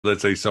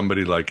let's say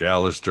somebody like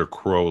Aleister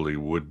Crowley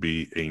would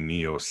be a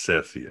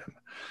Neo-Sethian.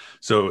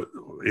 So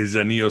is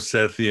a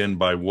Neo-Sethian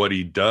by what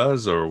he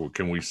does, or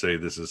can we say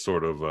this is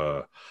sort of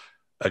a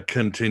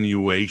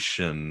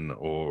continuation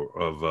or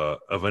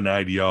of an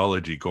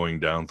ideology going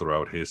down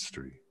throughout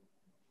history?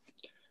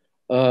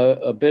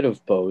 A bit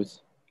of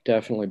both,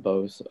 definitely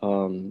both.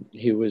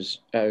 He was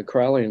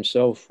Crowley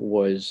himself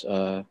was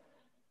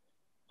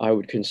I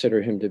would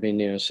consider him to be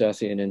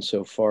Neo-Sethian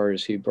insofar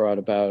as he brought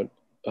about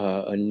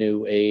a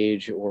new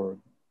age or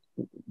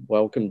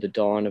welcomed the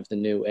dawn of the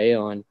new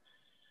Aeon.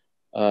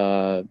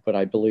 But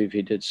I believe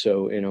he did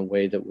so in a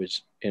way that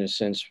was, in a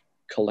sense,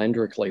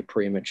 calendrically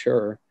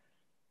premature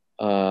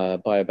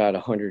by about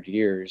 100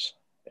 years.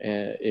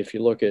 If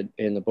you look at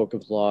in the Book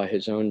of Law,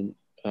 his own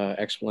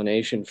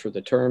explanation for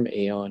the term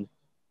Aeon,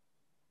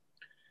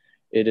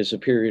 it is a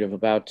period of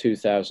about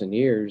 2,000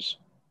 years.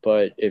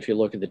 But if you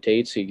look at the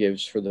dates he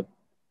gives for the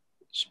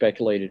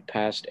speculated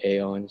past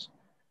aeons,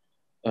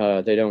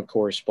 they don't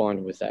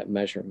correspond with that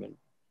measurement.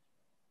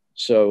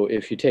 So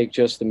if you take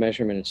just the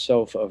measurement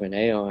itself of an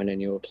aeon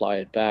and you apply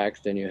it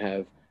back, then you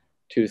have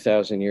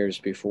 2,000 years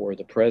before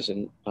the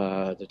present,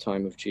 the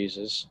time of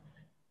Jesus,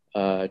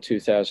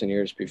 2,000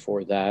 years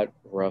before that,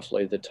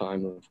 roughly the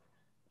time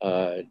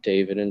of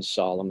David and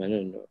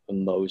Solomon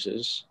and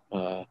Moses.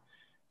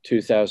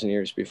 2,000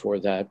 years before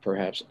that,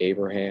 perhaps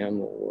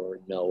Abraham or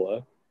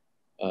Noah,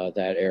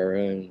 that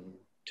era. And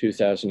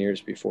 2,000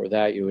 years before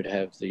that, you would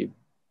have the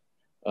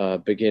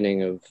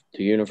beginning of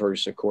the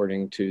universe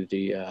according to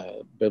the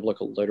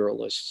biblical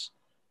literalists.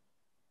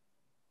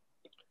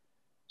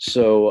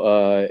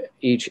 So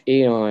each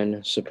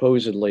eon,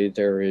 supposedly,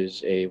 there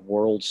is a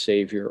world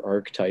savior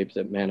archetype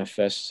that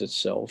manifests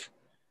itself.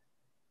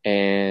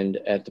 And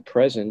at the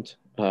present,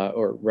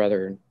 or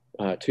rather,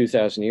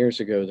 2,000 years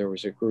ago, there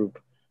was a group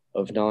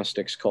of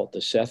Gnostics called the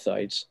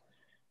Sethites,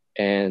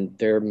 and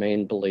their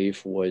main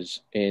belief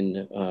was in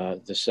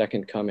the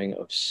second coming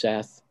of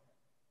Seth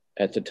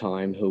at the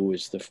time, who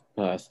was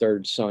the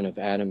third son of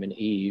Adam and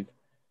Eve,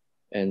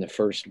 and the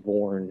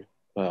firstborn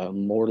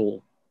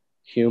mortal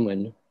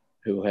human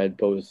who had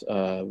both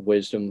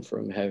wisdom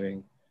from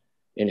having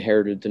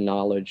inherited the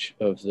knowledge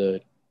of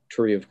the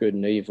tree of good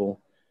and evil,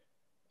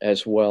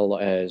 as well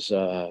as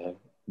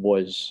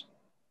was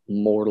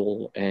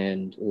mortal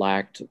and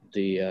lacked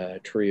the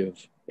tree of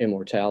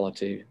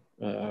immortality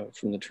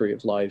from the tree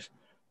of life,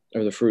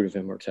 or the fruit of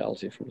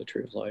immortality from the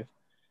tree of life.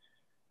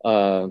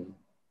 Um,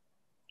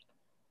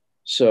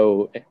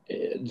 so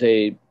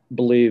they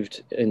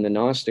believed in the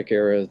Gnostic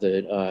era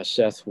that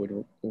Seth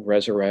would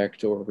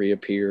resurrect or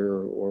reappear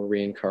or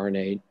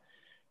reincarnate.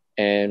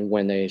 And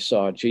when they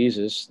saw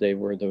Jesus, they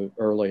were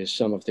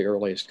some of the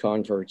earliest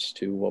converts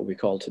to what we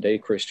call today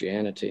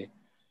Christianity,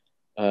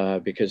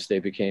 because they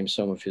became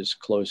some of his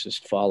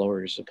closest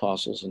followers,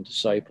 apostles, and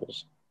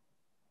disciples.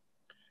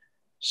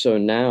 So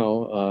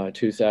now,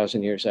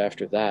 2,000 years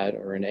after that,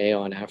 or an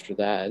aeon after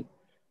that,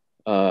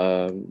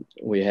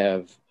 we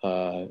have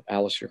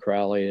Aleister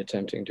Crowley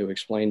attempting to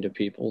explain to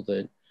people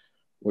that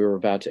we were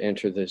about to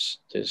enter this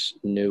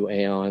new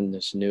aeon,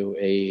 this new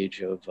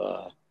age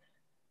of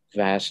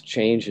vast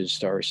changes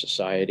to our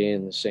society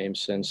in the same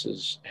sense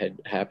as had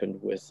happened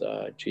with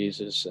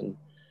Jesus and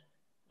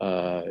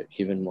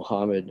even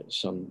Muhammad,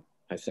 some,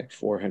 I think,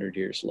 400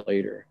 years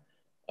later.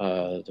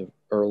 The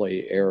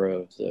early era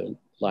of the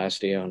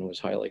last aeon was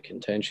highly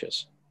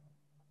contentious.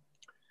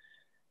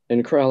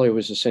 And Crowley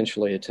was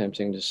essentially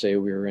attempting to say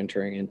we were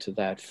entering into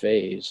that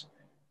phase,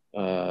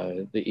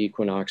 the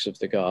equinox of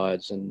the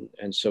gods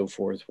and so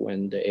forth,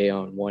 when the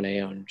aeon, one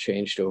aeon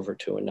changed over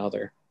to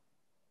another.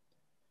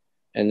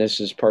 And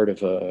this is part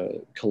of a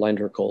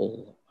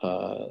calendrical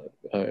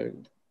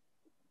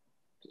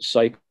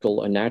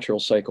cycle, a natural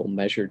cycle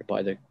measured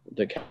by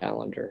the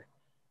calendar.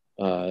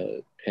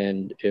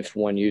 And if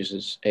one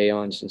uses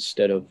aeons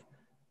instead of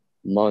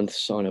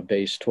months on a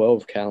base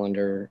 12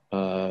 calendar,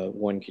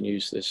 one can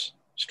use this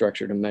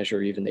structure to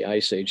measure even the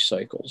ice age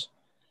cycles.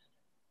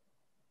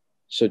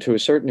 So to a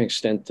certain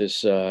extent,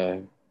 this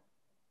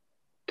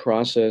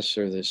process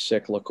or this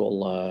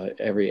cyclical,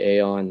 every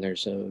aeon,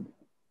 there's a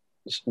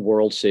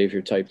world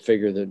savior type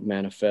figure that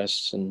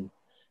manifests and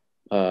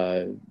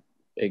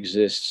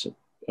exists,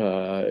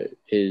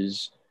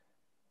 is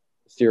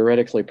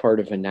theoretically part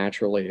of a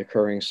naturally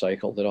occurring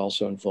cycle that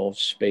also involves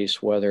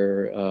space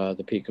weather,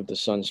 the peak of the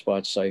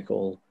sunspot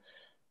cycle,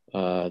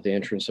 the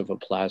entrance of a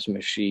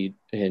plasma sheet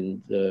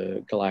in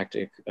the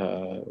galactic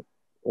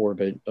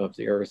orbit of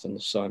the Earth and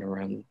the Sun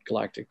around the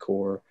galactic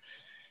core,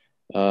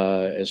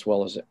 as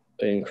well as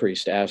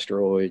increased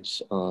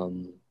asteroids,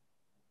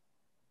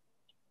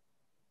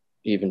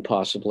 even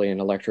possibly an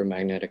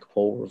electromagnetic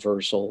pole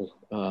reversal,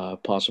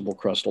 possible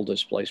crustal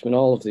displacement,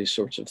 all of these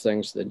sorts of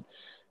things that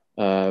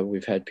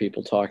we've had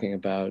people talking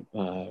about,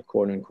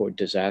 quote unquote,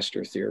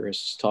 disaster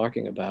theorists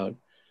talking about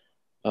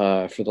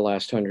for the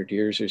last 100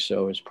 years or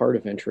so as part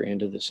of entry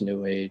into this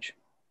new age.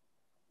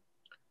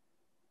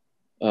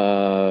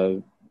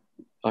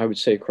 I would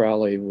say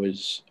Crowley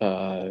was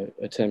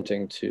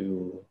attempting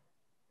to,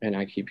 and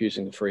I keep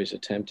using the phrase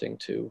attempting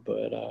to,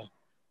 but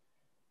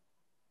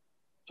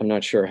I'm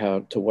not sure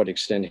to what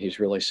extent he's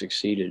really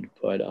succeeded,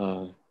 but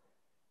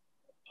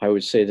I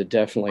would say that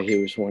definitely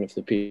he was one of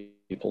the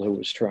people who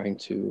was trying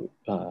to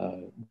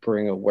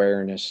bring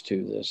awareness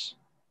to this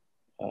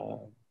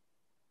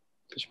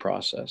this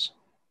process.